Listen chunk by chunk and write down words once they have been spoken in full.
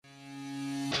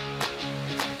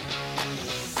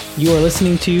You are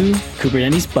listening to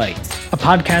Kubernetes Bytes, a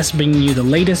podcast bringing you the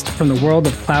latest from the world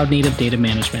of cloud-native data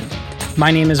management. My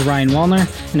name is Ryan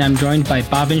Wallner, and I'm joined by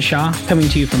Bhavin Shah, coming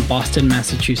to you from Boston,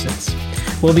 Massachusetts.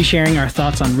 We'll be sharing our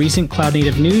thoughts on recent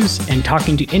cloud-native news and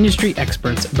talking to industry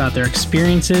experts about their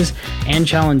experiences and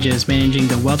challenges managing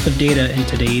the wealth of data in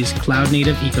today's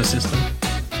cloud-native ecosystem.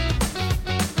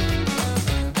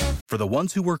 For the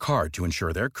ones who work hard to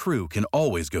ensure their crew can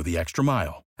always go the extra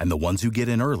mile, and the ones who get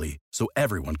in early so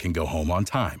everyone can go home on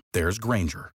time, there's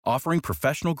Grainger, offering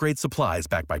professional-grade supplies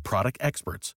backed by product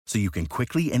experts so you can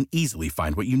quickly and easily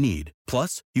find what you need.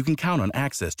 Plus, you can count on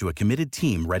access to a committed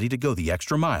team ready to go the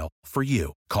extra mile for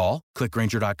you. Call, click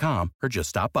Grainger.com, or just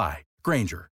stop by.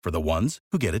 Grainger, for the ones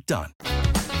who get it done.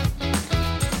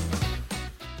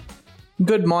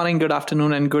 Good morning, good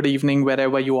afternoon, and good evening,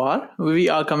 wherever you are. We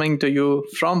are coming to you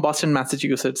from Boston,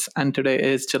 Massachusetts, and today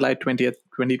is July 20th,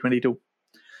 2022.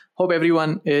 Hope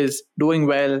everyone is doing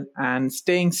well and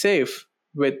staying safe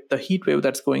with the heat wave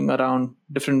that's going around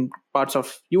different parts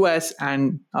of US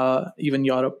and even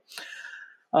Europe.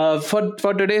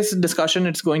 For today's discussion,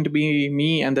 it's going to be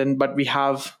me, but we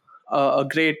have a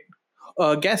great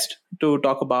guest to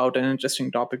talk about an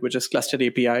interesting topic, which is cluster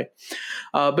API.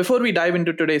 Before we dive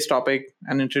into today's topic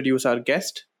and introduce our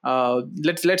guest,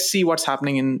 let's see what's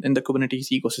happening in the Kubernetes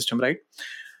ecosystem, right?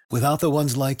 Without the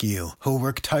ones like you, who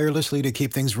work tirelessly to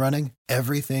keep things running,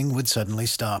 everything would suddenly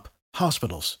stop.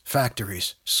 Hospitals,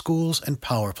 factories, schools, and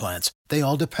power plants, they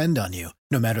all depend on you.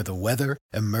 No matter the weather,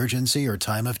 emergency, or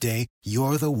time of day,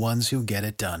 you're the ones who get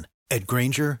it done. At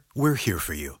Grainger, we're here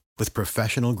for you. With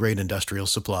professional-grade industrial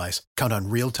supplies, count on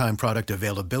real-time product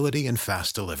availability and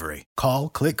fast delivery. Call,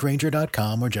 click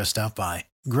Grainger.com, or just stop by.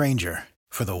 Grainger,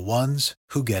 for the ones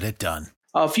who get it done.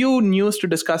 A few news to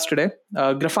discuss today.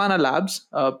 Grafana Labs,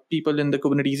 people in the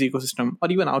Kubernetes ecosystem or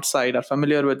even outside are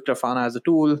familiar with Grafana as a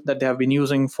tool that they have been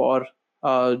using for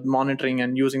monitoring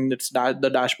and using the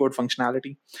dashboard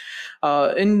functionality.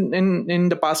 In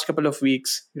the past couple of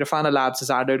weeks, Grafana Labs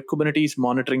has added Kubernetes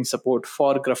monitoring support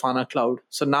for Grafana Cloud.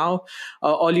 So now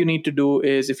all you need to do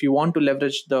is, if you want to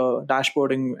leverage the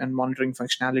dashboarding and monitoring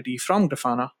functionality from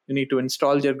Grafana, you need to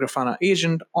install your Grafana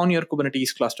agent on your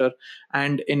Kubernetes cluster,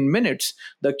 and in minutes,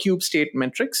 the kube state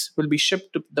metrics will be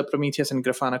shipped to the Prometheus and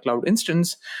Grafana Cloud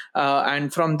instance.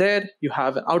 And from there, you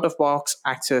have out-of-box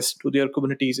access to their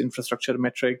Kubernetes infrastructure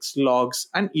metrics, logs,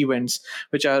 and events,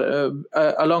 which are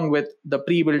along with the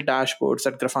pre-built dashboards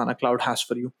that Grafana Cloud has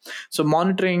for you. So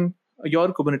monitoring your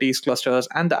Kubernetes clusters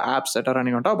and the apps that are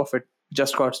running on top of it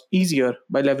just got easier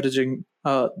by leveraging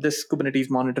this Kubernetes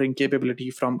monitoring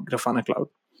capability from Grafana Cloud.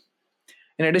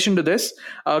 In addition to this,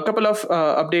 a couple of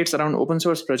updates around open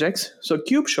source projects. So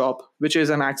KubeShop, which is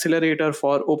an accelerator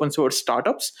for open source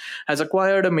startups, has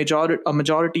acquired a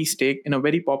majority stake in a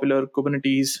very popular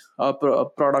Kubernetes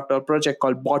product or project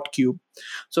called BotCube.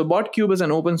 So BotCube is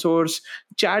an open source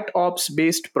chat ops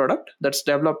based product that's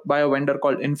developed by a vendor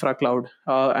called InfraCloud.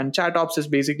 And chat ops is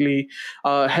basically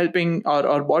helping,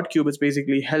 or BotCube is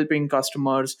basically helping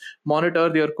customers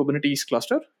monitor their Kubernetes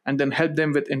cluster and then help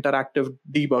them with interactive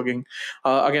debugging.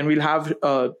 Again, we'll have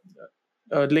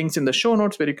links in the show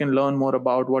notes where you can learn more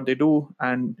about what they do,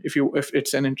 and if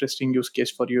it's an interesting use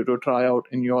case for you to try out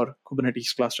in your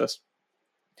Kubernetes clusters.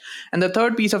 And the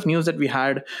third piece of news that we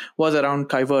had was around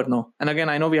Kyverno. And again,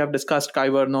 I know we have discussed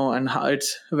Kyverno and how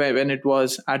when it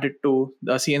was added to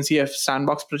the CNCF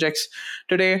sandbox projects.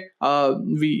 Today,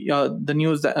 the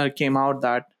news that came out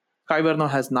that Kyverno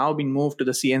has now been moved to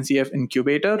the CNCF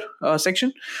incubator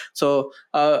section. So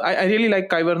I really like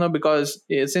Kyverno because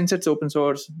since it's open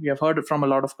source, we have heard from a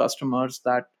lot of customers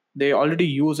that they already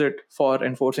use it for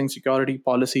enforcing security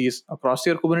policies across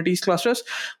their Kubernetes clusters.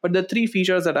 But the three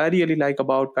features that I really like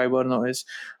about Kyverno is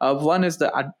one is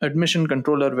the admission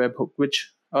controller webhook, which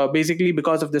basically,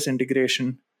 because of this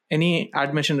integration, any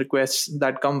admission requests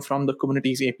that come from the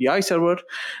Kubernetes API server,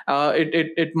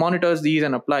 it monitors these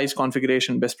and applies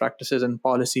configuration best practices and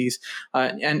policies,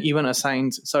 and even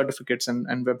assigns certificates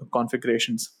and web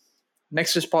configurations.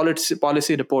 Next is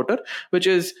Policy Reporter, which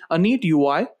is a neat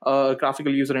UI,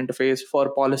 graphical user interface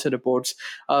for policy reports,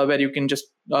 where you can just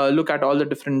look at all the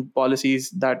different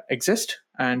policies that exist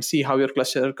and see how your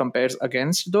cluster compares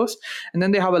against those. And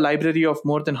then they have a library of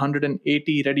more than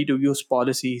 180 ready-to-use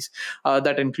policies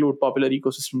that include popular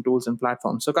ecosystem tools and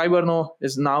platforms. So Kyverno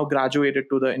is now graduated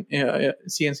to the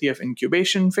CNCF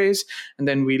incubation phase, and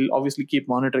then we'll obviously keep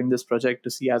monitoring this project to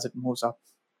see as it moves up.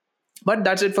 But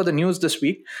that's it for the news this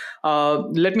week.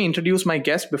 Let me introduce my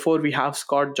guest before we have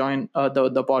Scott join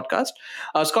the podcast.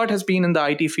 Scott has been in the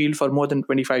IT field for more than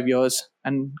 25 years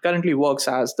and currently works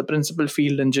as the principal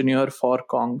field engineer for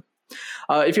Kong.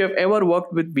 If you have ever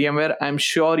worked with VMware, I'm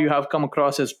sure you have come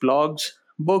across his blogs,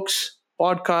 books,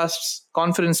 podcasts,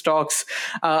 conference talks.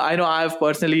 I know I've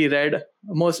personally read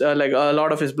like a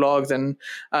lot of his blogs, and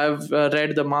I've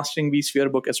read the Mastering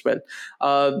vSphere book as well.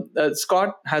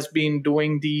 Scott has been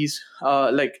doing these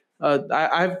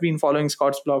I've been following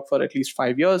Scott's blog for at least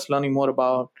 5 years, learning more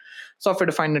about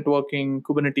software-defined networking,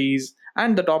 Kubernetes,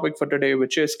 and the topic for today,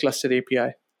 which is Cluster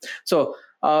API. So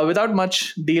without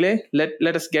much delay,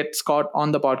 let us get Scott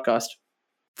on the podcast.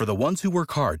 For the ones who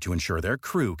work hard to ensure their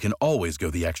crew can always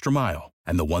go the extra mile,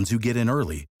 and the ones who get in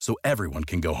early so everyone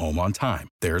can go home on time,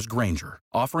 there's Grainger,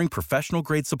 offering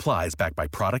professional-grade supplies backed by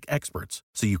product experts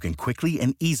so you can quickly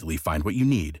and easily find what you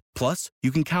need. Plus, you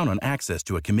can count on access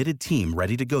to a committed team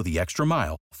ready to go the extra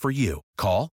mile for you.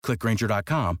 Call, click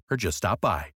Grainger.com, or just stop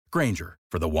by. Grainger,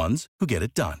 for the ones who get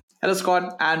it done. Hello,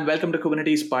 Scott, and welcome to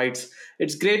Kubernetes Bytes.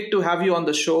 It's great to have you on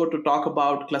the show to talk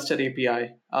about Cluster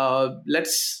API.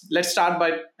 Let's start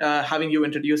by having you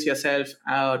introduce yourself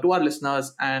to our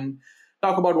listeners and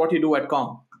talk about what you do at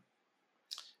Kong.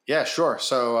 Yeah, sure.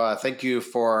 So thank you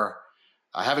for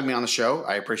having me on the show.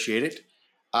 I appreciate it.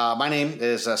 My name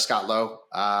is Scott Lowe.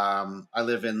 I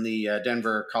live in the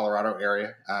Denver, Colorado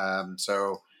area.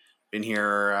 So been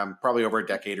here probably over a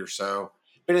decade or so.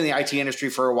 Been in the IT industry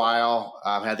for a while.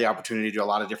 I've had the opportunity to do a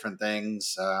lot of different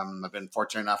things. I've been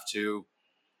fortunate enough to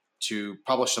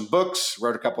publish some books.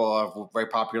 Wrote a couple of very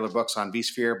popular books on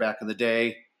vSphere back in the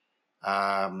day.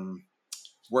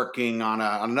 Working on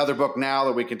another book now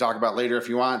that we can talk about later if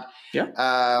you want. Yeah.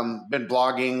 Been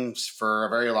blogging for a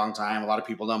very long time. A lot of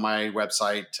people know my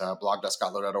website,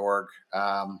 blog.scottlowe.org.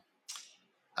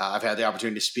 I've had the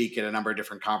opportunity to speak at a number of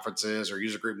different conferences or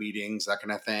user group meetings, that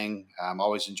kind of thing.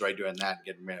 Always enjoyed doing that and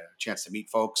getting a chance to meet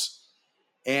folks.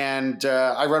 And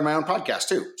I run my own podcast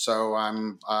too. So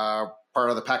I'm part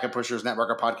of the Packet Pushers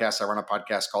network of podcasts. I run a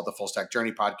podcast called the Full Stack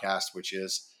Journey Podcast, which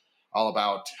is all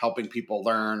about helping people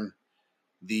learn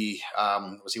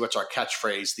what's our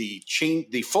catchphrase?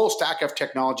 The full stack of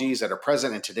technologies that are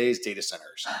present in today's data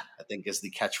centers, I think is the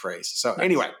catchphrase. So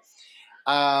anyway,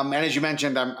 and as you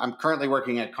mentioned, I'm currently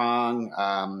working at Kong.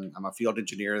 I'm a field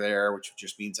engineer there, which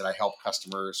just means that I help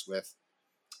customers with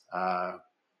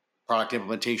product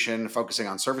implementation, focusing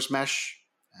on service mesh.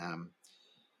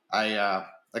 Like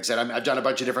I said, I've done a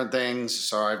bunch of different things.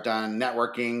 So I've done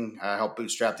networking, helped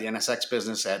bootstrap the NSX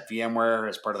business at VMware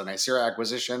as part of the Nicira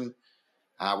acquisition.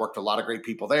 Worked with a lot of great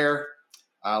people there.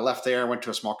 Left there, went to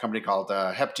a small company called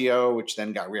Heptio, which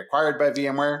then got reacquired by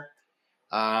VMware.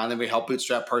 And then we helped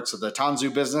bootstrap parts of the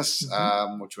Tanzu business,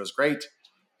 which was great.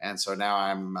 And so now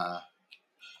I'm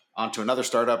on to another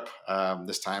startup,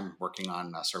 this time working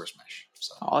on service mesh.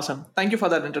 So. Awesome. Thank you for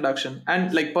that introduction.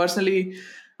 And like personally,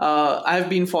 I've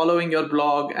been following your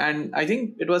blog, and I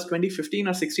think it was 2015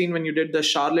 or 16 when you did the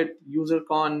Charlotte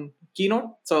UserCon keynote.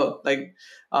 So like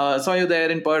saw you there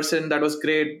in person. That was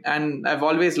great. And I've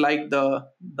always liked the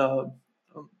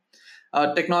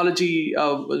technology.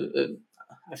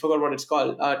 I forgot what it's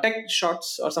called. Tech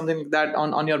shots or something like that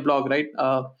on your blog, right?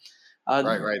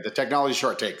 Right. The technology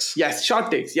short takes. Yes,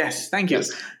 short takes. Yes, thank you.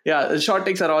 Yes. Yeah, the short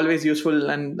takes are always useful,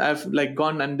 and I've like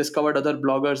gone and discovered other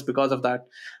bloggers because of that.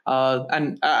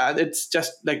 And it's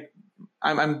just like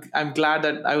I'm glad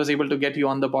that I was able to get you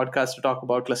on the podcast to talk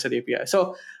about Cluster API.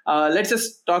 So let's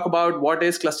just talk about what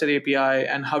is Cluster API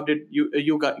and how did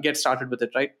you get started with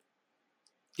it, right?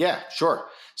 Yeah, sure.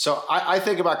 So I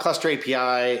think about Cluster API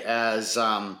as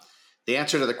the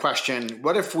answer to the question: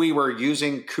 what if we were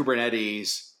using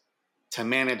Kubernetes to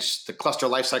manage the cluster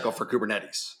lifecycle for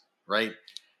Kubernetes, right?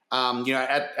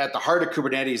 At the heart of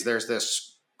Kubernetes, there's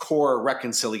this core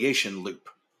reconciliation loop,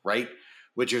 right?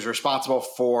 Which is responsible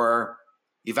for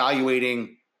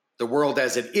evaluating the world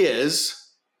as it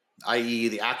is, i.e.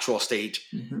 the actual state,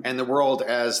 and the world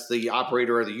as the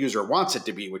operator or the user wants it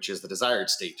to be, which is the desired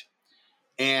state.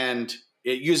 And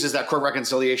it uses that core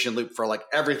reconciliation loop for like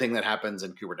everything that happens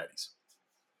in Kubernetes.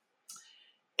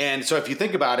 And so if you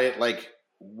think about it, like,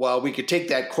 well, we could take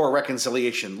that core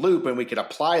reconciliation loop and we could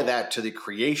apply that to the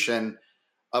creation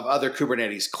of other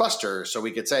Kubernetes clusters. So we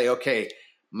could say, okay,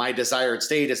 my desired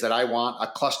state is that I want a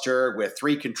cluster with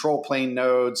 3 control plane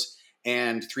nodes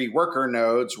and 3 worker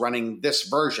nodes running this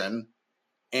version,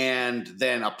 and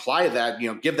then apply that,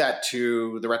 give that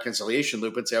to the reconciliation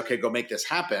loop and say, okay, go make this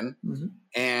happen.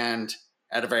 And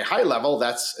at a very high level,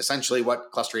 that's essentially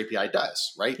what Cluster API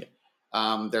does, right?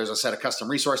 Yeah. There's a set of custom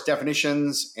resource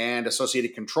definitions and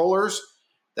associated controllers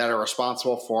that are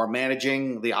responsible for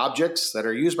managing the objects that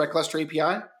are used by Cluster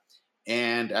API.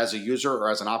 And as a user or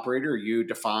as an operator, you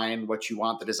define what you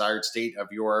want the desired state of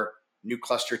your new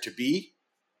cluster to be,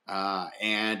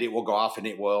 and it will go off and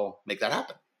it will make that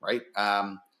happen. right?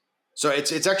 So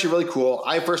it's actually really cool.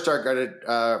 I first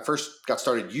got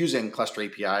started using Cluster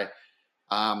API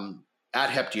at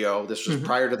Heptio. This was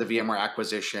prior to the VMware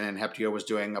acquisition, and Heptio was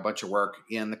doing a bunch of work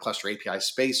in the Cluster API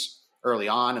space early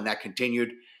on, and that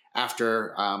continued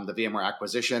after the VMware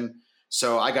acquisition.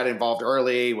 So I got involved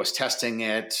early, was testing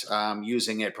it,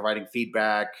 using it, providing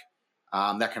feedback,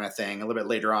 that kind of thing. A little bit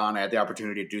later on, I had the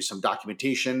opportunity to do some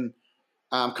documentation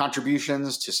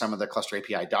contributions to some of the Cluster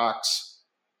API docs,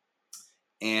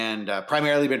 and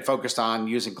primarily been focused on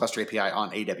using Cluster API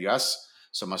on AWS.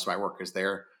 So most of my work is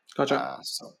there. Gotcha.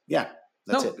 So yeah,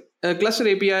 that's it. Cluster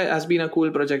API has been a cool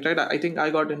project, right? I think I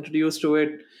got introduced to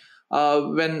it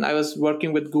when I was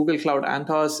working with Google Cloud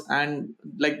Anthos, and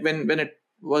like when it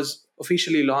was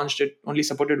officially launched, it only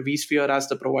supported vSphere as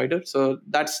the provider. So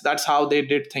that's how they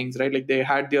did things, right? Like they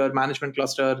had their management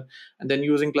cluster, and then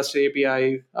using Cluster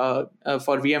API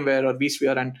for VMware or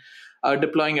vSphere, and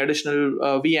deploying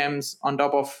additional VMs on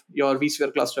top of your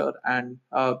vSphere cluster, and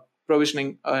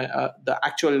provisioning the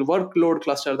actual workload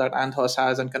cluster that Anthos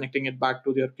has and connecting it back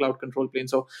to their cloud control plane.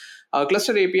 So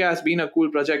Cluster API has been a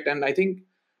cool project. And I think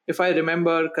if I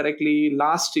remember correctly,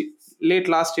 late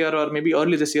last year or maybe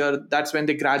early this year, that's when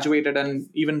they graduated and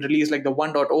even released like the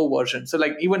 1.0 version. So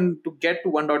like even to get to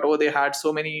 1.0, they had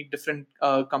so many different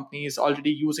companies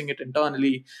already using it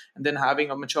internally, and then having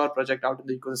a mature project out in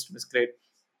the ecosystem is great.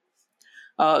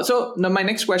 So now my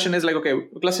next question is like, okay,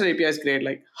 Cluster API is great.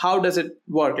 Like, how does it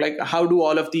work? Like, how do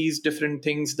all of these different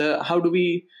things, how do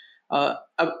we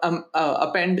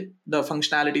append the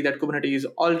functionality that Kubernetes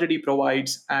already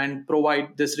provides and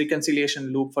provide this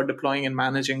reconciliation loop for deploying and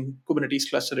managing Kubernetes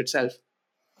cluster itself?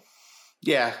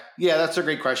 Yeah, that's a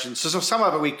great question. So some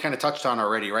of it we kind of touched on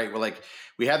already, right?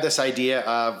 We have this idea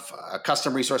of a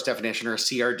custom resource definition, or a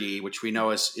CRD, which we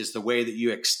know is the way that you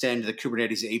extend the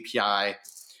Kubernetes API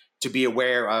to be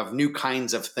aware of new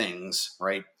kinds of things,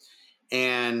 right?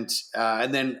 And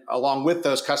then along with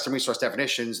those custom resource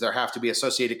definitions, there have to be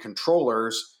associated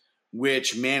controllers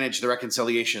which manage the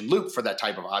reconciliation loop for that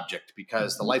type of object,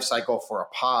 because the lifecycle for a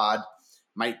pod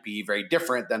might be very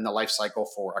different than the lifecycle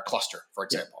for a cluster, for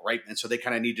example, right? And so they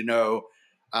kind of need to know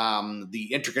the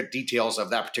intricate details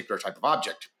of that particular type of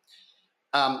object.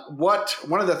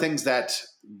 One of the things that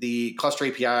the Cluster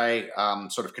API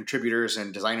sort of contributors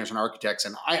and designers and architects,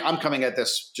 and I'm coming at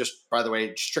this just, by the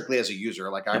way, strictly as a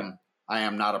user. Like I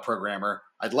am not a programmer.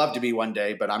 I'd love to be one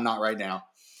day, but I'm not right now.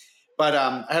 But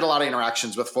I had a lot of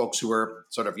interactions with folks who were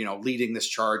sort of, leading this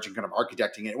charge and kind of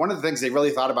architecting it. One of the things they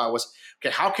really thought about was,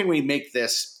 okay, how can we make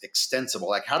this extensible?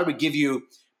 Like, how do we give you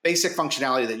basic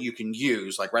functionality that you can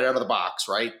use, like right out of the box,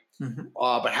 right?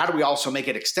 But how do we also make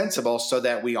it extensible so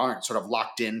that we aren't sort of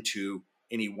locked into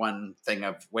any one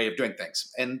way of doing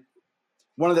things? And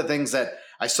one of the things that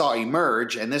I saw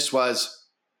emerge, and this was,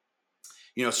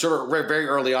 sort of very, very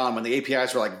early on when the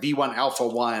APIs were like V1 Alpha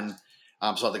 1.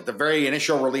 So like the very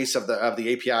initial release of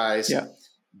the APIs,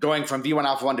 going from V1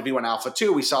 Alpha 1 to V1 Alpha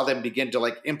 2, we saw them begin to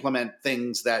like implement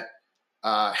things that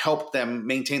help them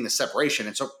maintain the separation.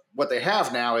 And so what they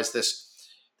have now is this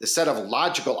set of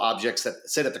logical objects that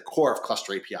sit at the core of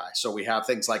Cluster API. So we have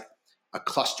things like a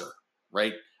cluster,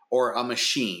 right? Or a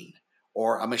machine,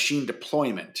 or a machine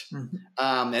deployment.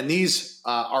 And these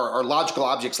are logical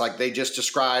objects, like they just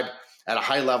describe at a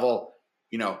high level,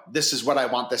 this is what I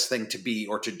want this thing to be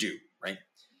or to do, right?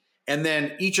 And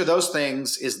then each of those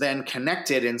things is then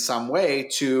connected in some way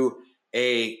to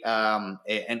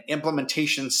an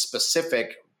implementation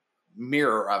specific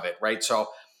mirror of it, right? So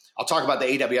I'll talk about the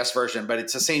AWS version, but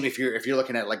it's the same if you're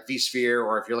looking at like vSphere,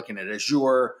 or if you're looking at Azure,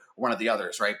 or one of the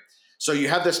others, right? So you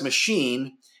have this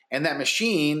machine, and that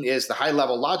machine is the high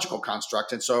level logical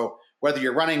construct. And so whether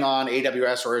you're running on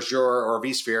AWS or Azure or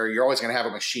vSphere, you're always going to have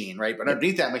a machine, right? But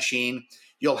underneath that machine,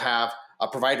 you'll have a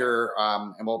provider,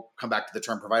 and we'll come back to the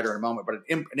term provider in a moment, but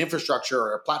an infrastructure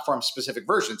or a platform specific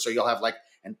version. So you'll have like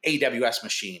an AWS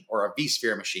machine, or a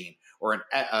vSphere machine, or an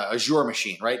Azure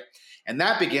machine, right? And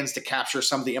that begins to capture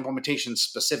some of the implementation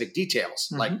specific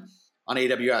details, like on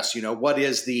AWS, what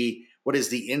is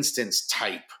the instance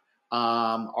type?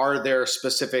 Are there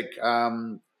specific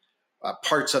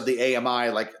parts of the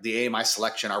AMI, like the AMI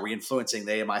selection? Are we influencing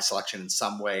the AMI selection in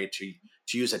some way to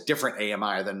use a different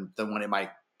AMI than one it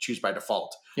might choose by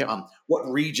default?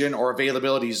 What region or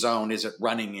availability zone is it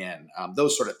running in?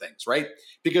 Those sort of things, right?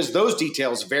 Because those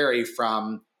details vary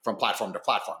from platform to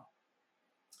platform.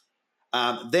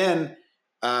 Then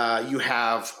you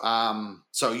have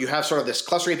sort of this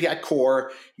Cluster API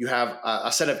core. You have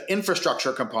a set of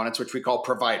infrastructure components, which we call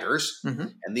providers.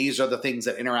 And these are the things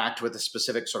that interact with the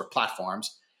specific sort of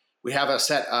platforms. We have a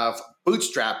set of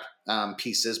bootstrap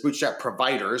pieces, bootstrap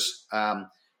providers.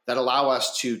 that allow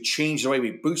us to change the way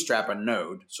we bootstrap a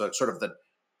node. So it's sort of the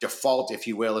default, if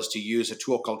you will, is to use a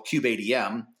tool called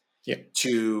kubeadm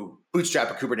to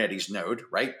bootstrap a Kubernetes node,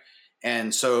 right?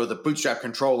 And so the bootstrap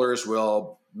controllers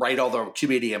will write all the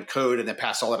kubeadm code and then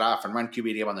pass all it off and run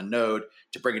kubeadm on the node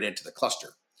to bring it into the cluster.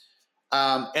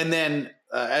 And then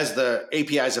as the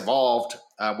APIs evolved,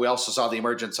 we also saw the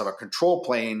emergence of a control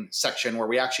plane section where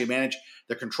we actually manage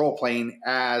the control plane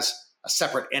as a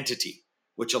separate entity,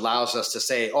 which allows us to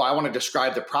say, I want to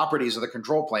describe the properties of the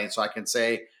control plane. So I can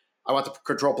say, I want the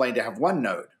control plane to have one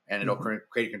node, and it'll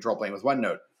create a control plane with one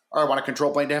node. Or I want a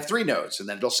control plane to have 3 nodes, and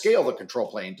then it'll scale the control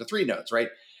plane to 3 nodes, right?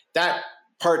 That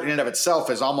part in and of itself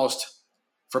is almost,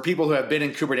 for people who have been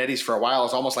in Kubernetes for a while,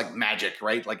 is almost like magic,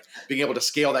 right? Like being able to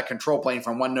scale that control plane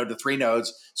from 1 node to 3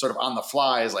 nodes sort of on the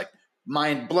fly is like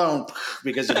mind blown,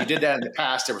 because if you did that in the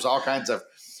past, there was all kinds of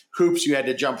hoops you had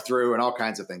to jump through and all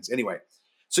kinds of things. Anyway,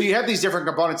 so you have these different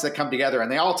components that come together and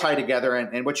they all tie together.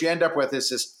 And what you end up with is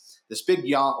this big,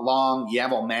 long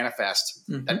YAML manifest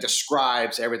that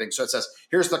describes everything. So it says,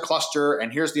 here's the cluster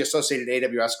and here's the associated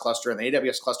AWS cluster. And the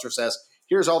AWS cluster says,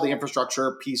 here's all the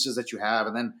infrastructure pieces that you have.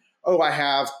 And then, I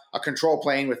have a control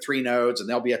plane with 3 nodes, and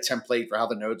there'll be a template for how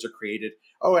the nodes are created.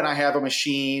 And I have a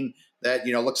machine that,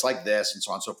 looks like this, and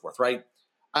so on and so forth, right?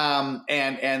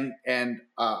 And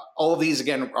all of these,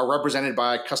 again, are represented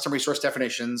by custom resource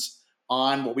definitions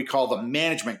on what we call the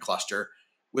management cluster,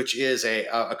 which is a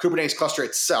Kubernetes cluster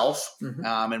itself.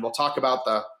 And we'll talk about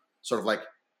the sort of like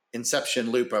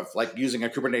inception loop of like using a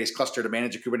Kubernetes cluster to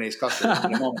manage a Kubernetes cluster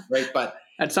in a moment, right? But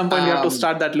at some point we have to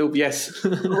start that loop. Yes.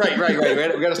 right.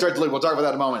 We got to start the loop. We'll talk about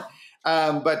that in a moment.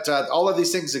 But all of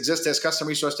these things exist as custom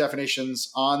resource definitions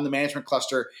on the management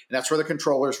cluster, and that's where the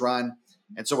controllers run.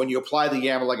 And so when you apply the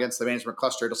YAML against the management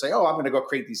cluster, it'll say, I'm going to go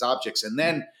create these objects. And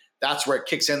then that's where it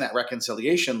kicks in that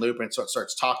reconciliation loop. And so it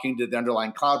starts talking to the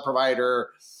underlying cloud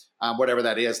provider, whatever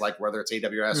that is, like whether it's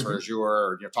AWS or Azure,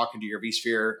 or talking to your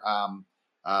vSphere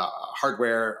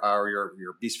hardware or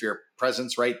your vSphere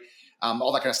presence, right?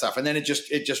 All that kind of stuff. And then it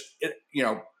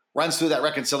runs through that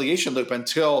reconciliation loop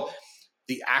until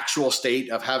the actual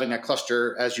state of having a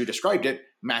cluster, as you described it,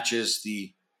 matches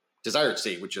the desired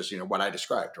state, which is what I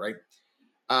described, right?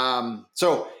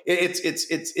 So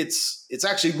it's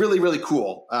actually really, really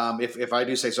cool. If I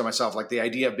do say so myself, like the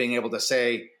idea of being able to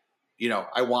say,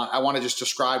 I want to just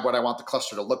describe what I want the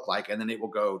cluster to look like, and then it will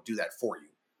go do that for you.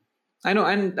 I know.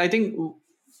 And I think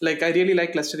I really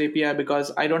like Cluster API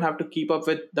because I don't have to keep up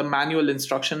with the manual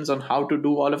instructions on how to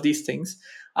do all of these things.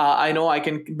 I know I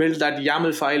can build that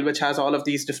YAML file, which has all of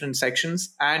these different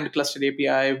sections, and Cluster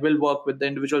API will work with the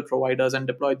individual providers and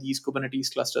deploy these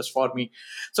Kubernetes clusters for me.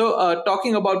 So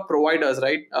talking about providers,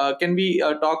 right? Can we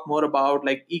talk more about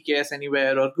like EKS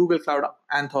Anywhere or Google Cloud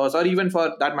Anthos, or even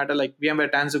for that matter, like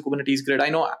VMware Tanzu Kubernetes Grid? I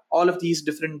know all of these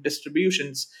different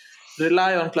distributions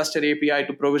rely on Cluster API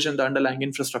to provision the underlying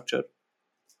infrastructure.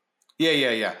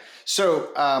 Yeah. So,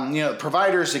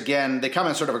 providers, again, they come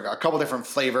in sort of a couple different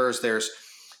flavors. There's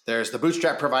the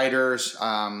bootstrap providers.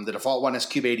 The default one is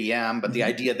kubeadm, but the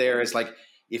idea there is like,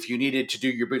 if you needed to do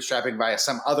your bootstrapping via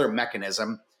some other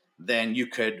mechanism, then you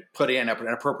could put in an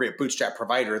appropriate bootstrap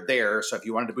provider there. So if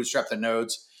you wanted to bootstrap the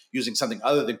nodes using something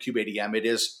other than kubeadm, it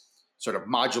is sort of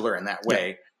modular in that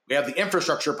way. We have the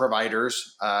infrastructure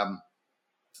providers,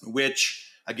 which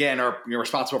again are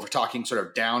responsible for talking sort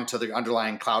of down to the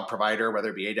underlying cloud provider,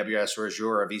 whether it be AWS or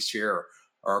Azure or vSphere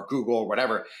or Google or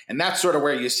whatever. And that's sort of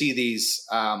where you see these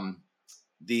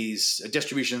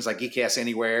distributions like EKS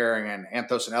Anywhere and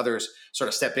Anthos and others sort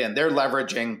of step in. They're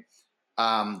leveraging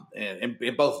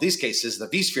in both these cases the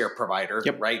vSphere provider,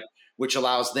 right, which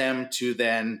allows them to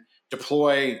then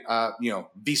deploy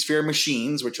vSphere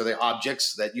machines, which are the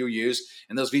objects that you use,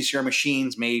 and those vSphere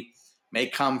machines may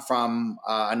come from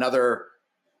another.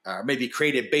 May be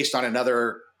created based on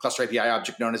another Cluster API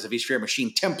object known as a vSphere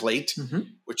machine template,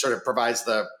 which sort of provides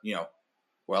the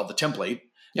template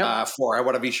for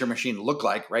what a vSphere machine look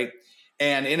like, right?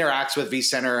 And interacts with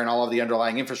vCenter and all of the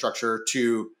underlying infrastructure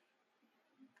to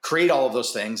create all of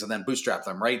those things and then bootstrap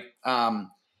them, right? And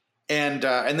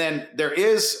then there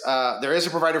is a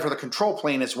provider for the control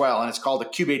plane as well, and it's called the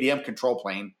kubeadm control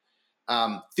plane.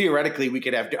 Theoretically, we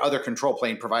could have other control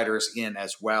plane providers in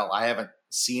as well. I haven't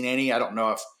seen any. I don't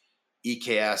know if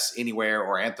EKS Anywhere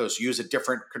or Anthos use a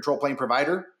different control plane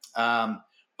provider.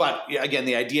 But again,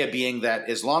 the idea being that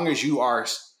as long as you are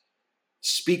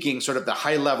speaking sort of the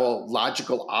high level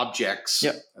logical objects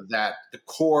that the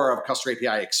core of Cluster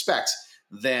API expects,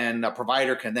 then a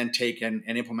provider can then take and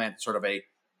implement sort of a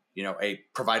a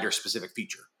provider-specific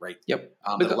feature, right? Yep.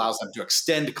 That allows them to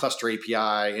extend cluster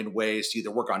API in ways to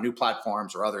either work on new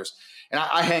platforms or others. And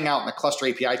I hang out in the cluster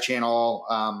API channel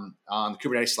on the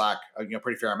Kubernetes Slack,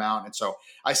 pretty fair amount. And so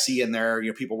I see in there,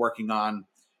 people working on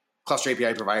cluster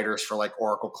API providers for like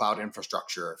Oracle Cloud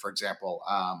Infrastructure, for example,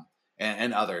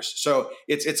 and others. So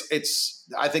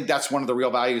I think that's one of the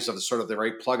real values of the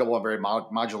very pluggable and very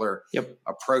modular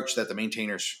approach that the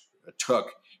maintainers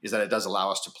took, is that it does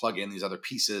allow us to plug in these other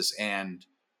pieces and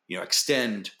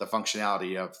extend the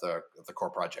functionality of the core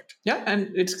project. Yeah,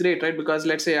 and it's great, right? Because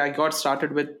let's say I got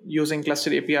started with using cluster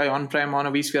API on-prem on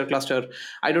a vSphere cluster.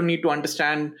 I don't need to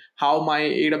understand how my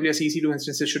AWS EC2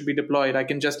 instances should be deployed. I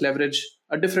can just leverage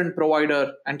a different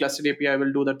provider and cluster API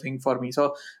will do that thing for me.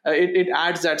 So it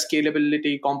adds that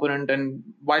scalability component, and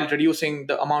while reducing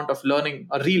the amount of learning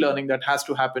or relearning that has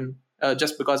to happen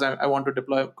just because I want to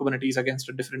deploy Kubernetes against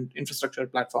a different infrastructure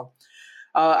platform.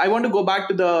 I want to go back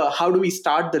to the how do we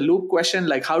start the loop question,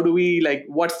 like how do we,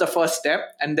 what's the first step?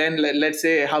 And then let's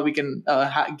say how we can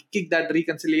kick that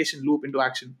reconciliation loop into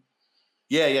action.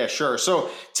 Yeah, sure. So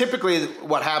typically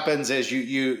what happens is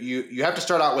you have to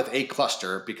start out with a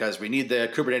cluster, because we need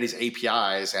the Kubernetes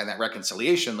APIs and that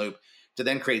reconciliation loop to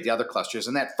then create the other clusters.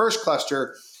 And that first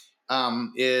cluster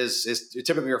is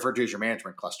typically referred to as your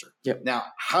management cluster. Yep. Now,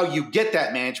 how you get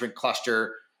that management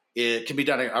cluster, it can be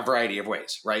done in a variety of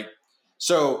ways, right?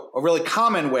 So a really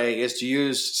common way is to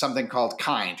use something called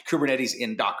Kubernetes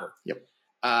in Docker. Yep.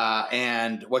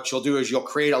 And what you'll do is you'll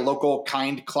create a local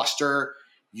cluster.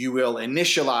 You will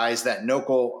initialize that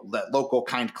local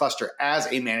cluster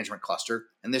as a management cluster.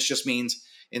 And this just means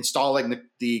installing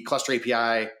the cluster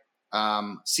API,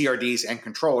 CRDs and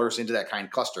controllers into that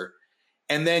cluster.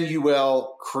 And then you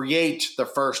will create the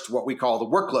first, what we call the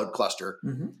workload cluster.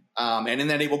 Mm-hmm. And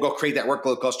then it will go create that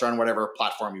workload cluster on whatever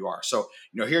platform you are. So,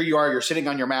 here you are, you're sitting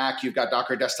on your Mac, you've got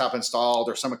Docker Desktop installed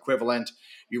or some equivalent.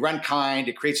 You run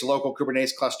it creates a local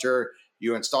Kubernetes cluster.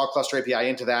 You install cluster API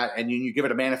into that, and you give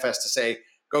it a manifest to say,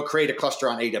 go create a cluster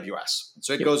on AWS.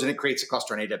 So it goes and it creates a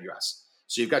cluster on AWS.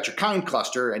 So you've got your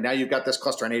cluster, and now you've got this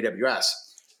cluster on AWS.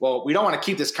 Well, we don't want to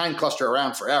keep this cluster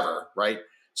around forever, right?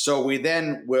 So we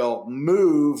then will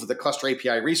move the cluster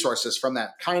API resources from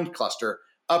that cluster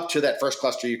up to that first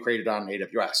cluster you created on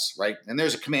AWS, right? And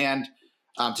there's a command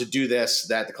to do this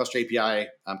that the cluster API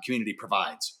community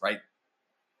provides, right?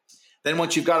 Then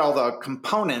once you've got all the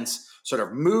components sort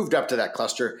of moved up to that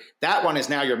cluster, that one is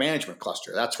now your management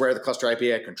cluster. That's where the cluster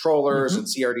API controllers and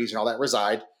CRDs and all that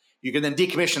reside. You can then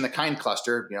decommission the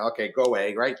cluster, okay, go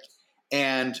away, right?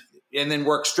 And then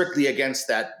work strictly against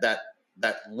that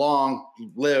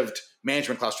long-lived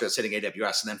management cluster that's sitting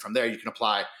AWS. And then from there, you can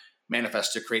apply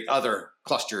manifest to create other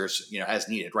clusters, as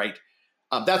needed, right?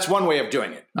 That's one way of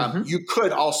doing it. You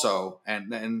could also,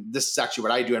 and this is actually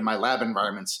what I do in my lab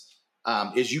environments,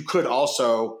 is you could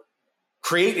also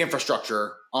create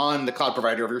infrastructure on the cloud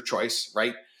provider of your choice,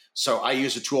 right? So I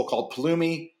use a tool called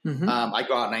Pulumi. I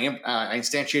go out and I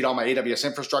instantiate all my AWS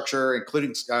infrastructure,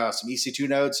 including some EC2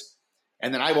 nodes,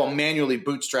 and then I will manually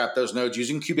bootstrap those nodes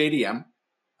using kubeadm.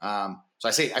 So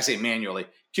I say manually.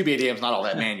 kubeadm is not all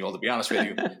that manual, to be honest with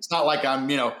you. It's not like I'm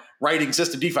writing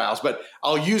systemd files, but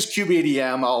I'll use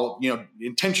kubeadm. I'll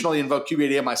intentionally invoke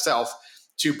kubeadm myself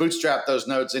to bootstrap those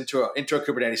nodes into a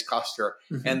Kubernetes cluster,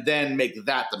 and then make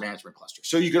that the management cluster.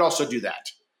 So you could also do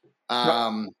that.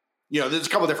 There's a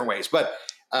couple of different ways, but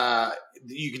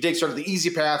you can take sort of the easy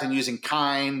path and using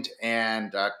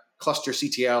and cluster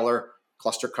CTL or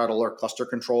cluster cuddle or cluster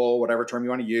control, whatever term you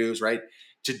want to use, right?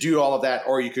 To do all of that,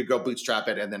 or you could go bootstrap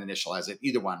it and then initialize it.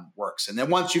 Either one works. And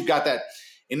then once you've got that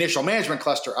initial management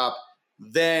cluster up,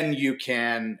 then you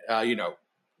can,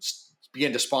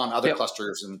 begin to spawn other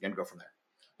clusters and go from there.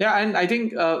 Yeah, and I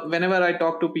think whenever I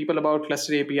talk to people about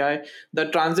cluster API, the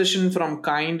transition from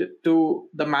to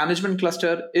the management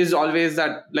cluster is always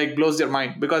that blows their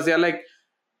mind, because they're like,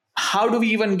 how do we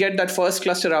even get that first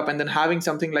cluster up? And then having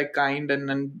something like and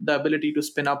the ability to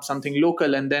spin up something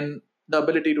local, and then the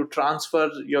ability to transfer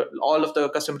all of the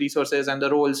custom resources and the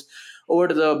roles over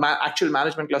to the actual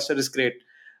management cluster is great.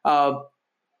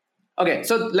 Okay,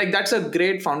 so that's a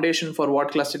great foundation for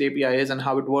what cluster API is and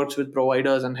how it works with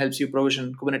providers and helps you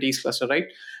provision Kubernetes cluster, right?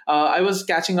 I was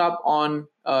catching up on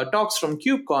talks from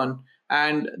KubeCon,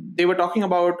 and they were talking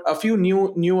about a few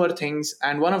newer things.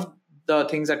 And one of the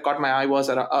things that caught my eye was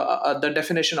the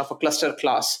definition of a cluster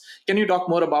class. Can you talk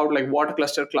more about what a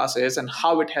cluster class is and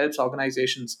how it helps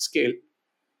organizations scale?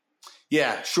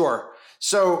 Yeah, sure.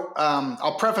 So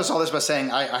I'll preface all this by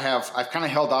saying I've kind of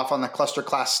held off on the cluster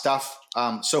class stuff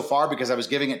so far because I was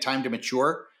giving it time to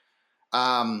mature.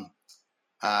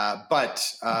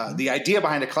 But the idea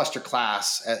behind a cluster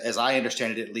class, as I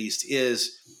understand it at least,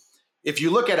 is if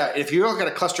you look at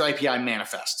a cluster API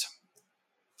manifest,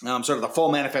 sort of the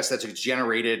full manifest that's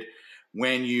generated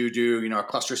when you do, a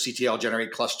cluster CTL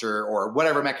generate cluster or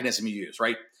whatever mechanism you use,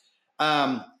 right?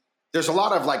 There's a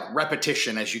lot of like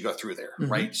repetition as you go through there,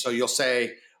 right? So you'll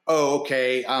say, oh,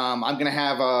 okay, I'm going to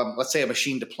have let's say a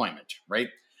machine deployment, right?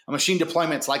 A machine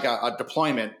deployment's like a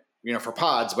deployment, for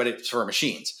pods, but it's for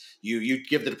machines. You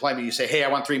give the deployment, you say, hey, I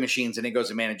want 3 machines, and it goes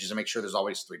and manages and makes sure there's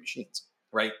always 3 machines,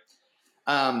 right?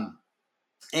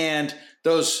 And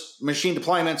those machine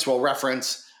deployments will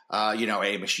reference a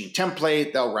machine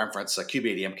template. They'll reference a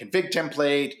kubeadm config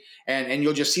template, and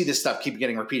you'll just see this stuff keep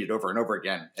getting repeated over and over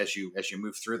again as you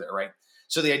move through there, right?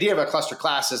 So the idea of a cluster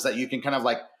class is that you can kind of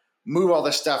like move all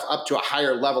this stuff up to a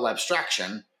higher level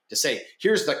abstraction to say,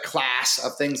 here's the class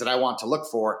of things that I want to look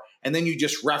for, and then you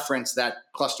just reference that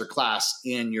cluster class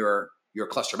in your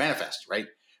cluster manifest, right?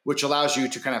 Which allows you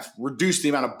to kind of reduce the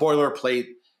amount of boilerplate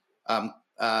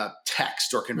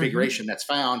text or configuration that's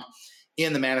found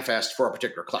in the manifest for a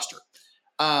particular cluster.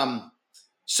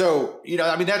 So,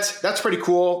 that's pretty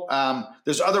cool.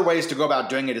 There's other ways to go about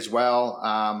doing it as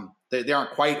well. They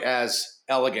aren't quite as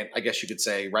elegant, I guess you could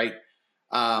say, right?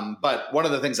 But one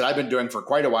of the things that I've been doing for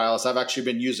quite a while is I've actually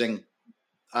been using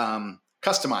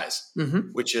Kustomize,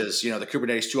 which is, the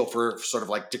Kubernetes tool for sort of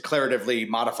like declaratively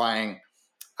modifying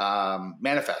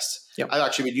manifests. Yep. I've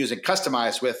actually been using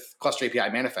Kustomize with Cluster API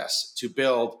manifests to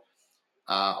build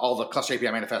all the Cluster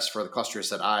API manifests for the clusters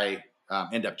that I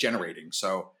end up generating.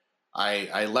 So I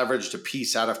leveraged a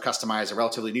piece out of Kustomize, a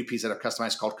relatively new piece out of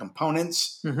Kustomize called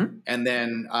components. And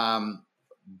then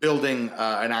building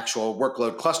an actual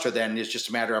workload cluster then is just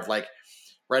a matter of like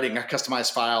writing a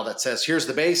customized file that says, here's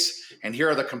the base and here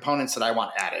are the components that I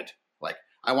want added. Like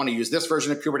I want to use this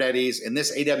version of Kubernetes in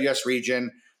this AWS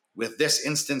region with this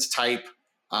instance type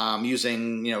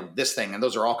using, this thing. And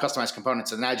those are all customized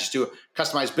components. And then I just do a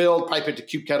customized build, pipe it to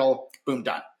kubekettle, boom,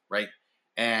 done, right?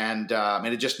 And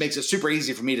it just makes it super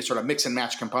easy for me to sort of mix and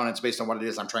match components based on what it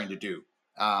is I'm trying to do.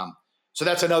 So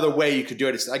that's another way you could do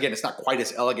it. It's not quite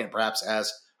as elegant perhaps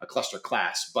as a cluster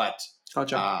class, but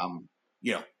Gotcha.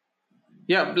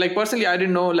 Yeah, like personally, I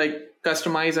didn't know like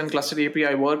Kustomize and Cluster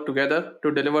API work together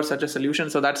to deliver such a solution.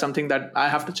 So that's something that I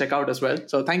have to check out as well.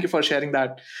 So thank you for sharing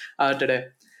that today.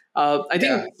 I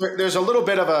think there's a little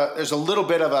bit of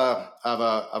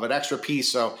an extra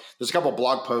piece. So there's a couple of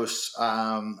blog posts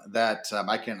that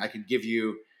I can give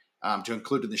you to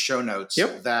include in the show notes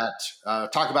that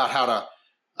talk about how to.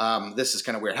 This is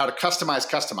kind of weird. How to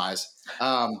customize.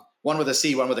 One with a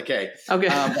C, one with a K. Okay.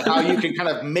 How you can kind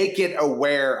of make it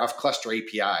aware of Cluster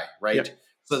API, right? Yep.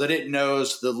 So that it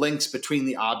knows the links between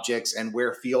the objects and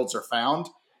where fields are found,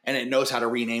 and it knows how to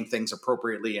rename things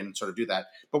appropriately and sort of do that.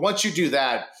 But once you do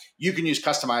that, you can use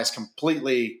Kustomize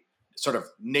completely, sort of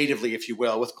natively, if you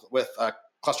will, with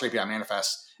Cluster API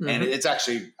manifests. And it's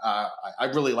actually,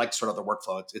 I really like sort of the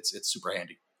workflow. It's super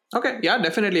handy. Okay. Yeah,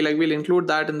 definitely. Like we'll include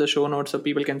that in the show notes so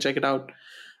people can check it out.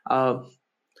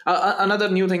 Another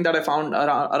new thing that I found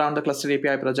around the Cluster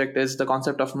API project is the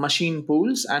concept of machine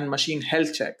pools and machine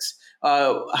health checks.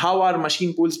 How are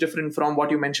machine pools different from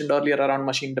what you mentioned earlier around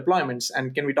machine deployments?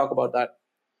 And can we talk about that?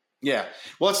 Yeah.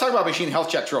 Well, let's talk about machine health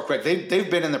checks real quick.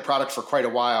 They've been in the product for quite a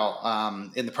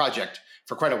while, in the project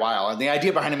for quite a while. And the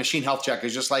idea behind a machine health check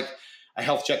is just like a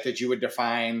health check that you would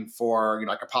define for,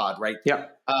 like a pod, right? Yeah.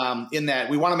 In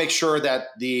that we want to make sure that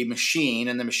the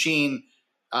machine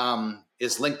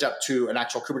is linked up to an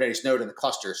actual Kubernetes node in the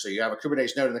cluster. So you have a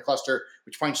Kubernetes node in the cluster,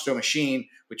 which points to a machine,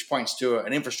 which points to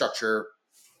an infrastructure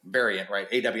variant, right?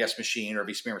 AWS machine or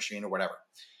vSphere machine or whatever.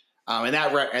 And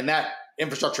that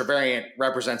infrastructure variant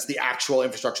represents the actual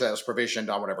infrastructure that was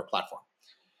provisioned on whatever platform.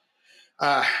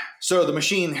 So the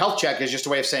machine health check is just a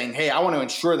way of saying, hey, I want to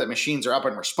ensure that machines are up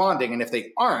and responding. And if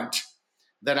they aren't,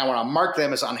 then I want to mark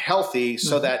them as unhealthy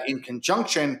so that in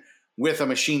conjunction with a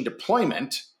machine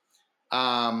deployment,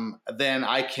 then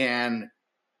I can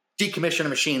decommission a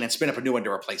machine and spin up a new one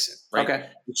to replace it. Right. Okay.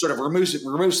 It sort of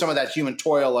removes some of that human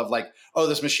toil of like, oh,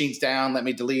 this machine's down. Let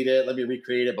me delete it. Let me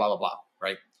recreate it. Blah, blah, blah.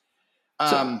 Right.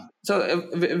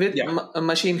 With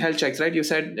machine health checks, right? You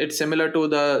said it's similar to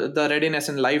the readiness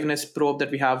and liveness probe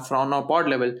that we have from our pod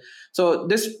level. So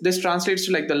this translates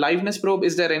to like the liveness probe.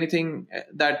 Is there anything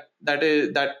that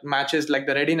matches like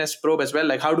the readiness probe as well?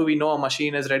 Like how do we know a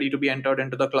machine is ready to be entered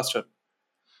into the cluster?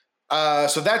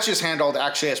 So that's just handled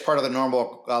actually as part of the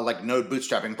normal like node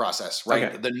bootstrapping process,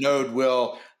 right? Okay.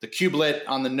 The kubelet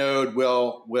on the node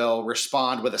will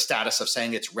respond with a status of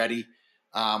saying it's ready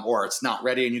or it's not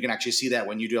ready. And you can actually see that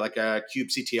when you do like a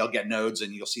kubectl get nodes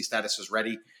and you'll see status is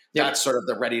ready. That's sort of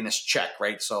the readiness check,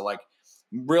 right? So like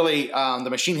really the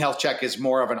machine health check is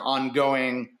more of an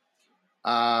ongoing,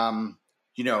 are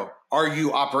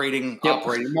you operating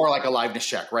more like a liveness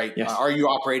check, right? Yes. Are you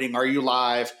operating? Are you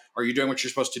live? Are you doing what you're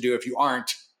supposed to do? If you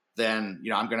aren't, then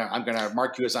I'm gonna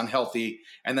mark you as unhealthy,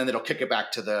 and then it'll kick it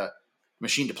back to the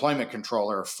machine deployment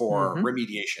controller for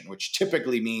remediation, which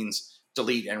typically means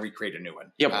delete and recreate a new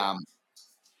one.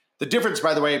 The difference,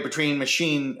 by the way, between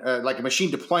like a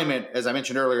machine deployment, as I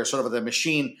mentioned earlier, sort of the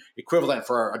machine equivalent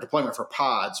for a deployment for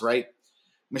pods, right?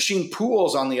 Machine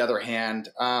pools, on the other hand,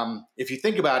 if you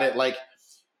think about it, like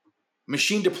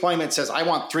machine deployment says, I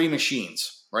want 3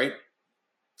 machines, right?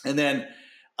 And then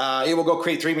it will go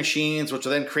create 3 machines, which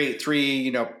will then create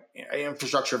 3,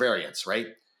 infrastructure variants, right?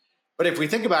 But if we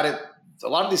think about it, a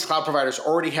lot of these cloud providers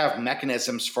already have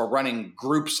mechanisms for running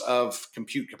groups of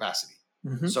compute capacity.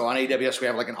 So on AWS, we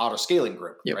have like an auto scaling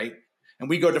group, right? And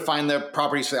we go define the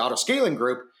properties for the auto scaling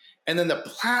group, and then the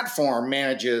platform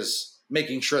manages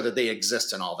making sure that they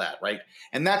exist and all that, right?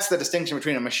 And that's the distinction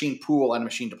between a machine pool and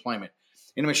machine deployment.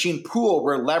 In a machine pool,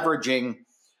 we're leveraging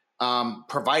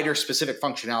provider-specific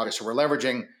functionality. So we're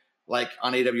leveraging, like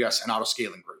on AWS, an auto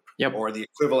scaling group, or the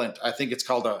equivalent. I think it's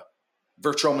called a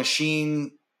virtual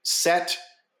machine set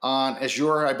on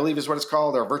Azure, I believe is what it's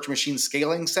called, or virtual machine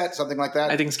scaling set, something like that.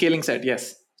 I think scaling set,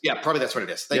 yes. Yeah, probably that's what it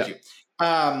is. Thank you.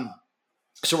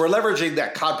 So we're leveraging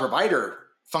that cloud provider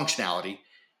functionality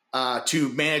to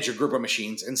manage a group of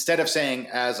machines, instead of saying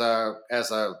as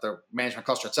the management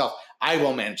cluster itself, I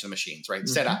will manage the machines, right?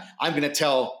 Instead, I'm going to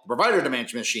tell the provider to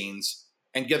manage machines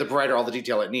and give the provider all the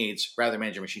detail it needs rather than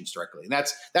managing machines directly. And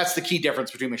that's the key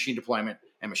difference between machine deployment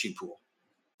and machine pool.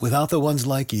 Without the ones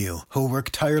like you, who work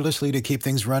tirelessly to keep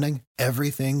things running,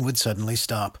 everything would suddenly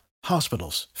stop.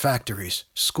 Hospitals, factories,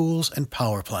 schools, and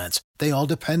power plants, they all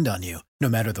depend on you. No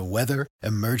matter the weather,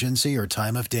 emergency, or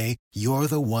time of day, you're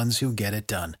the ones who get it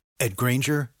done. At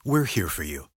Grainger, we're here for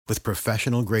you with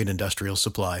professional-grade industrial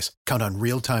supplies. Count on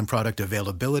real-time product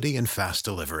availability and fast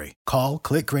delivery. Call,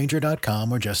 click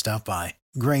Grainger.com, or just stop by.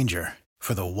 Grainger,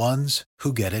 for the ones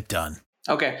who get it done.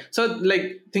 Okay. So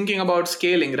like thinking about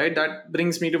scaling, right? That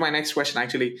brings me to my next question,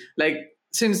 actually. Like,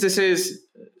 since this is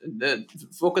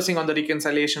focusing on the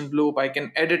reconciliation loop,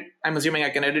 I'm assuming I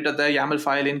can edit the YAML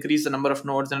file, increase the number of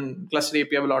nodes, and Cluster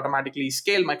API will automatically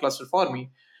scale my cluster for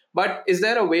me. But is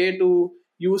there a way to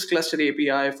use Cluster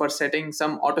API for setting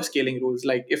some auto scaling rules?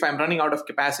 Like if I'm running out of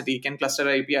capacity, can Cluster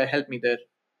API help me there?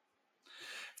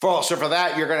 So for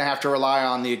that, you're going to have to rely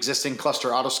on the existing cluster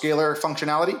autoscaler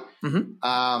functionality,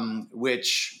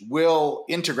 which will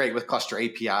integrate with Cluster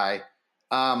API.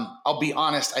 I'll be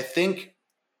honest, I think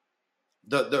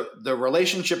the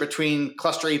relationship between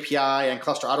Cluster API and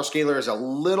Cluster autoscaler is a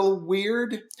little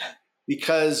weird,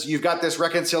 because you've got this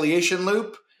reconciliation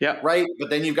loop, right?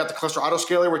 But then you've got the Cluster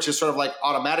autoscaler, which is sort of like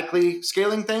automatically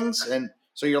scaling things. And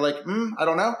so you're like, I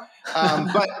don't know.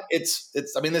 But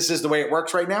I mean, this is the way it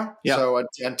works right now. So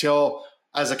until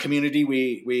as a community,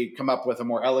 we come up with a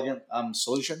more elegant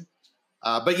solution.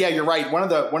 But yeah, you're right. One of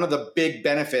the big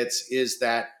benefits is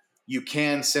that you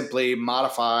can simply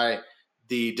modify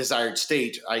the desired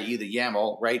state, i.e. the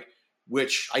YAML, right?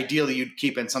 Which ideally you'd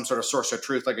keep in some sort of source of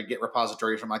truth, like a Git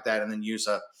repository or something like that, and then use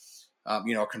a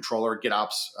controller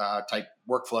GitOps type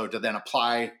workflow to then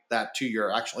apply that to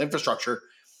your actual infrastructure.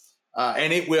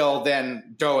 And it will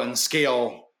then go and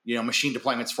scale, machine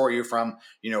deployments for you from,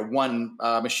 1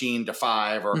 machine to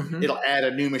 5, or it'll add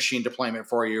a new machine deployment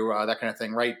for you, that kind of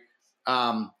thing, right?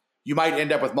 You might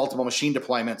end up with multiple machine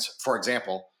deployments, for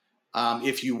example,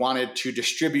 if you wanted to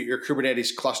distribute your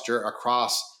Kubernetes cluster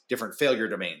across different failure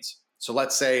domains. So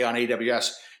let's say on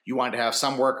AWS, you wanted to have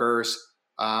some workers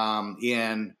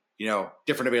in,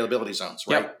 different availability zones,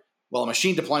 right? Well, a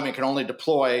machine deployment can only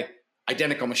deploy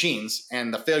identical machines,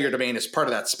 and the failure domain is part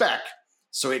of that spec,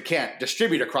 so it can't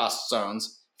distribute across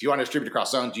zones. If you want to distribute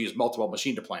across zones, you use multiple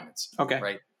machine deployments,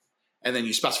 right? And then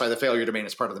you specify the failure domain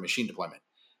as part of the machine deployment.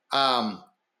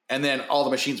 And then all the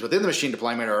machines within the machine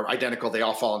deployment are identical. They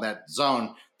all fall in that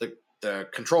zone. The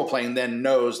control plane then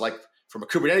knows, like from a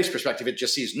Kubernetes perspective, it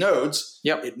just sees nodes.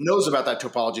 It knows about that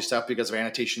topology stuff because of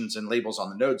annotations and labels on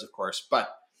the nodes, of course,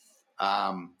 but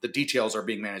the details are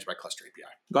being managed by Cluster API.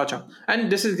 Gotcha.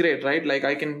 And this is great, right? Like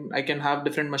I can have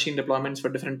different machine deployments for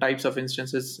different types of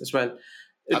instances as well.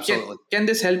 Absolutely. Can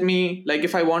this help me, like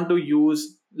if I want to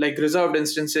use like reserved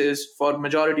instances for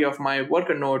majority of my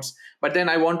worker nodes, but then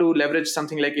I want to leverage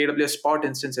something like AWS Spot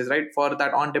instances, right? For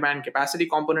that on-demand capacity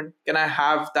component, can I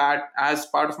have that as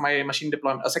part of my machine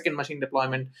deployment, a second machine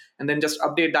deployment, and then just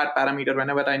update that parameter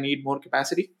whenever I need more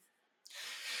capacity?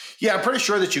 Yeah, I'm pretty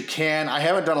sure that you can. I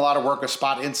haven't done a lot of work with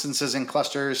Spot instances in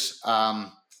clusters.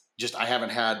 I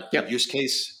haven't had a use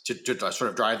case to sort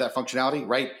of drive that functionality,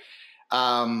 right?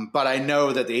 But I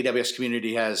know that the AWS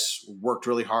community has worked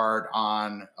really hard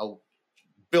on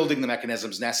building the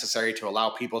mechanisms necessary to allow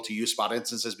people to use spot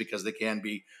instances because they can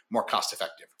be more cost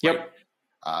effective. Right? Yep.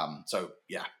 So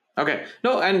yeah. Okay.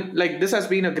 No, and like this has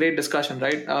been a great discussion,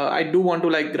 right? I do want to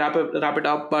like wrap it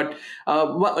up, but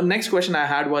next question I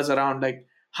had was around like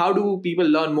how do people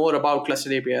learn more about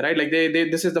Cluster API, right? Like they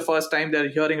this is the first time they're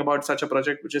hearing about such a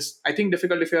project, which is I think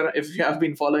difficult if you have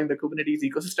been following the Kubernetes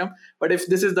ecosystem. But if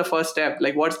this is the first step,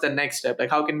 like what's the next step? Like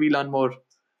how can we learn more?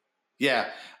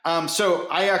 Yeah. So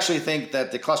I actually think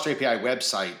that the Cluster API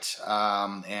website,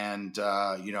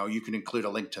 you can include a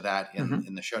link to that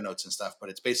in the show notes and stuff, but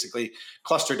it's basically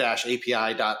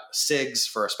cluster-api.sigs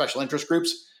for special interest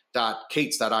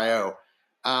groups.kates.io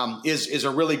is a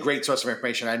really great source of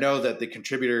information. I know that the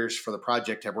contributors for the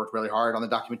project have worked really hard on the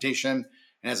documentation.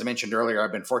 And as I mentioned earlier,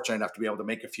 I've been fortunate enough to be able to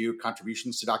make a few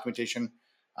contributions to documentation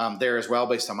there as well,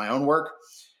 based on my own work.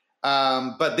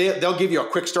 But they'll give you a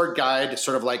quick start guide,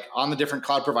 sort of like on the different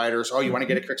cloud providers. Oh, you want to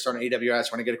get a quick start on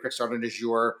AWS, want to get a quick start on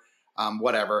Azure,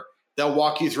 whatever. They'll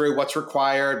walk you through what's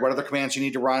required, what are the commands you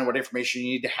need to run, what information you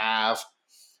need to have.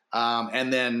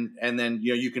 And then,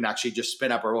 you can actually just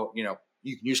spin up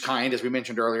you can use Kind, as we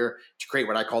mentioned earlier, to create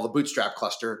what I call the bootstrap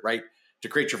cluster, right? To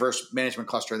create your first management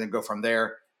cluster and then go from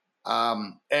there.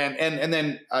 And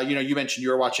then you mentioned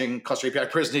you were watching Cluster API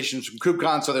presentations from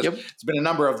KubeCon. So there's been a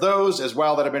number of those as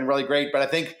well that have been really great. But I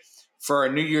think for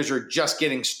a new user just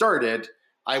getting started,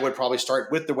 I would probably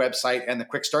start with the website and the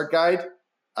quick start guide.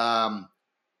 I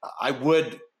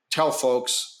would tell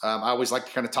folks, I always like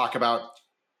to kind of talk about,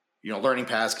 learning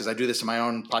paths because I do this in my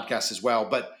own podcast as well.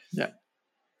 But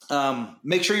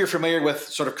make sure you're familiar with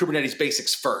sort of Kubernetes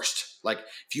basics first. Like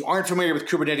if you aren't familiar with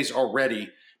Kubernetes already,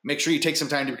 make sure you take some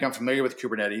time to become familiar with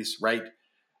Kubernetes, right?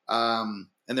 And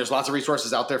there's lots of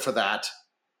resources out there for that.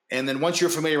 And then once you're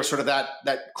familiar with sort of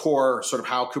that core, sort of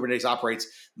how Kubernetes operates,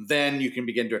 then you can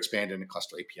begin to expand into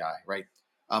Cluster API, right?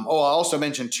 I'll also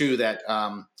mention too that,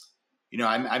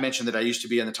 I mentioned that I used to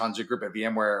be in the Tanzu group at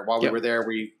VMware. While we were there,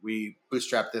 we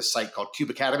bootstrapped this site called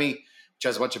Kube Academy, which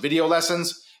has a bunch of video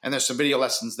lessons. And there's some video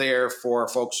lessons there for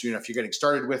folks, if you're getting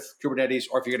started with Kubernetes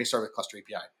or if you're getting started with Cluster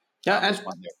API. Yeah, and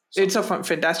it's a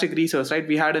fantastic resource, right?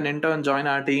 We had an intern join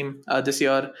our team this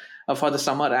year for the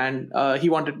summer, and he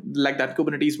wanted like that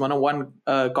Kubernetes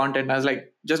 101 content. I was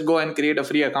like, just go and create a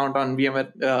free account on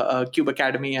VMware Kube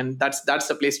Academy, and that's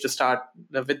the place to start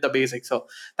with the basics. So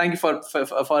thank you for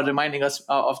reminding us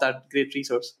of that great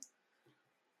resource.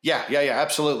 Yeah,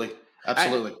 absolutely.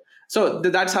 So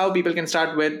that's how people can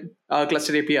start with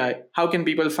Cluster API. How can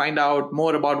people find out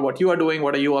more about what you are doing?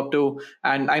 What are you up to?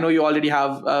 And I know you already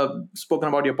have spoken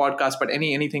about your podcast, but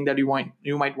anything that you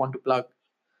might want to plug?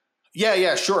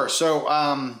 Yeah, sure. So,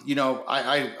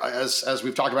 I as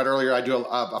we've talked about earlier, I do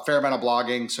a fair amount of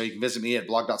blogging. So you can visit me at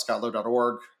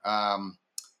blog.scottlowe.org.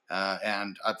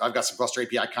 And I've got some Cluster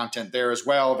API content there as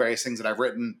well. Various things that I've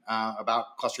written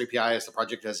about Cluster API as the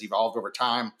project has evolved over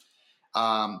time.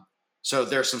 So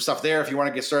there's some stuff there if you want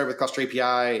to get started with Cluster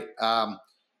API.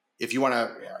 If you want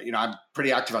to, I'm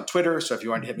pretty active on Twitter. So if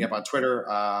you want to hit me up on Twitter,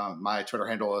 my Twitter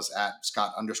handle is at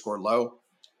Scott_Lowe.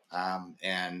 I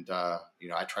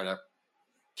try to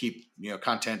keep,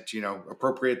 content,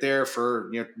 appropriate there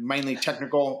for, mainly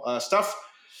technical stuff.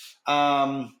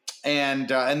 And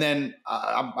then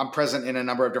I'm present in a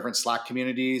number of different Slack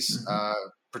communities.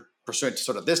 Pursuant to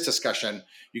sort of this discussion,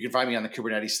 you can find me on the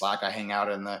Kubernetes Slack. I hang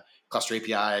out in the Cluster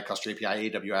API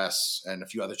AWS, and a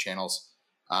few other channels.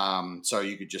 So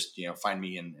you could just, find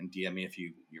me and DM me if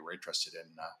you were interested in.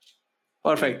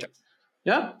 Perfect.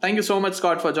 Yeah. Thank you so much,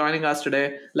 Scott, for joining us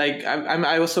today. Like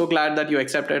I was so glad that you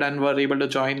accepted and were able to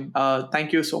join.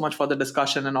 Thank you so much for the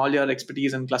discussion and all your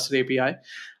expertise in Cluster API.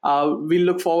 We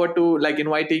look forward to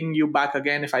inviting you back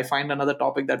again if I find another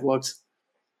topic that works.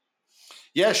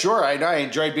 Yeah, sure. I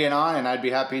enjoyed being on, and I'd be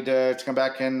happy to come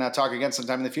back and talk again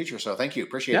sometime in the future. So thank you.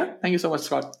 Appreciate it. Yeah, thank you so much,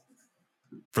 Scott.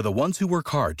 For the ones who work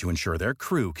hard to ensure their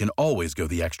crew can always go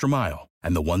the extra mile,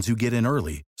 and the ones who get in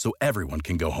early so everyone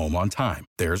can go home on time,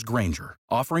 there's Grainger,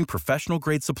 offering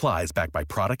professional-grade supplies backed by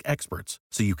product experts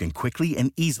so you can quickly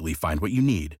and easily find what you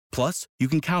need. Plus, you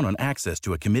can count on access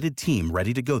to a committed team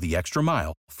ready to go the extra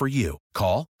mile for you.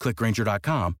 Call, click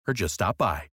Grainger.com, or just stop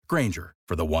by. Grainger,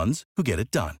 for the ones who get it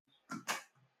done.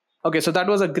 Okay, so that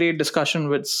was a great discussion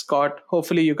with Scott.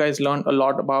 Hopefully you guys learned a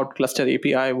lot about Cluster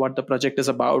API, what the project is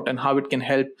about, and how it can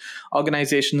help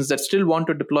organizations that still want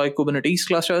to deploy Kubernetes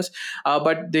clusters,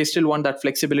 but they still want that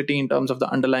flexibility in terms of the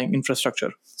underlying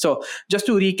infrastructure. So just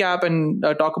to recap and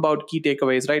talk about key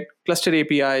takeaways, right? Cluster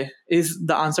API is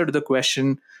the answer to the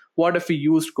question, what if we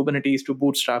used Kubernetes to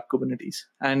bootstrap Kubernetes?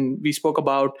 And we spoke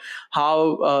about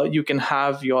how you can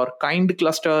have your kind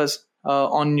clusters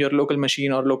on your local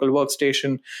machine or local workstation,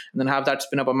 and then have that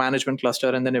spin up a management cluster,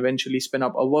 and then eventually spin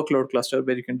up a workload cluster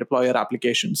where you can deploy your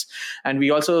applications. And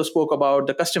we also spoke about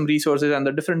the custom resources and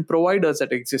the different providers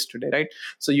that exist today, right?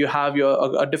 So you have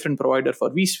a different provider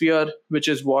for vSphere, which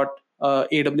is what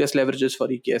AWS leverages for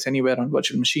EKS Anywhere on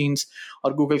virtual machines,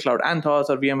 or Google Cloud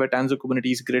Anthos or VMware Tanzu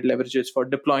Kubernetes Grid leverages for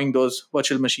deploying those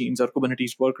virtual machines or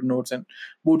Kubernetes worker nodes and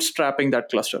bootstrapping that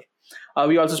cluster.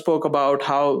 We also spoke about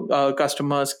how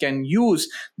customers can use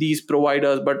these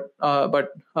providers, but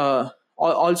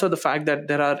also the fact that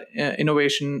there are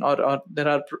innovation or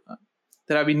there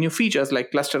have been new features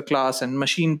like cluster class and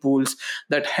machine pools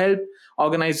that help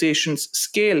organizations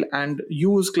scale and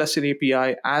use Cluster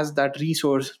API as that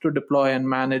resource to deploy and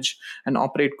manage and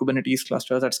operate Kubernetes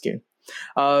clusters at scale.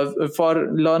 For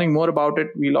learning more about it,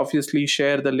 we'll obviously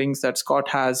share the links that Scott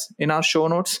has in our show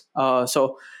notes.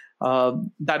 So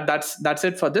that's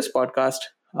it for this podcast.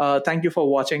 Thank you for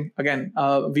watching. Again,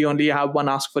 we only have one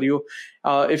ask for you.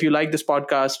 If you like this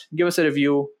podcast, give us a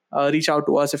review. Reach out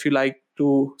to us if you like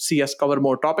to see us cover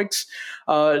more topics.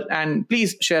 And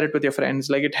please share it with your friends.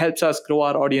 Like, it helps us grow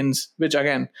our audience, which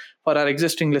again, for our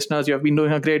existing listeners, you have been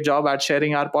doing a great job at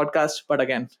sharing our podcast. But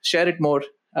again, share it more.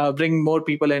 Bring more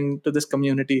people into this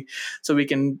community so we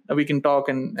can talk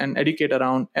and educate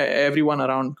around everyone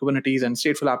around Kubernetes and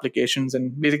stateful applications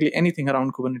and basically anything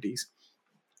around Kubernetes.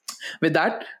 With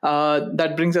that,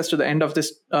 that brings us to the end of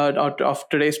this of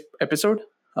today's episode.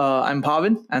 I'm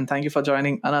Bhavin, and thank you for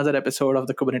joining another episode of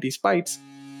the Kubernetes Bytes.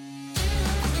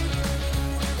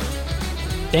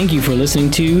 Thank you for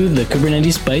listening to the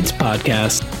Kubernetes Bytes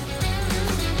podcast.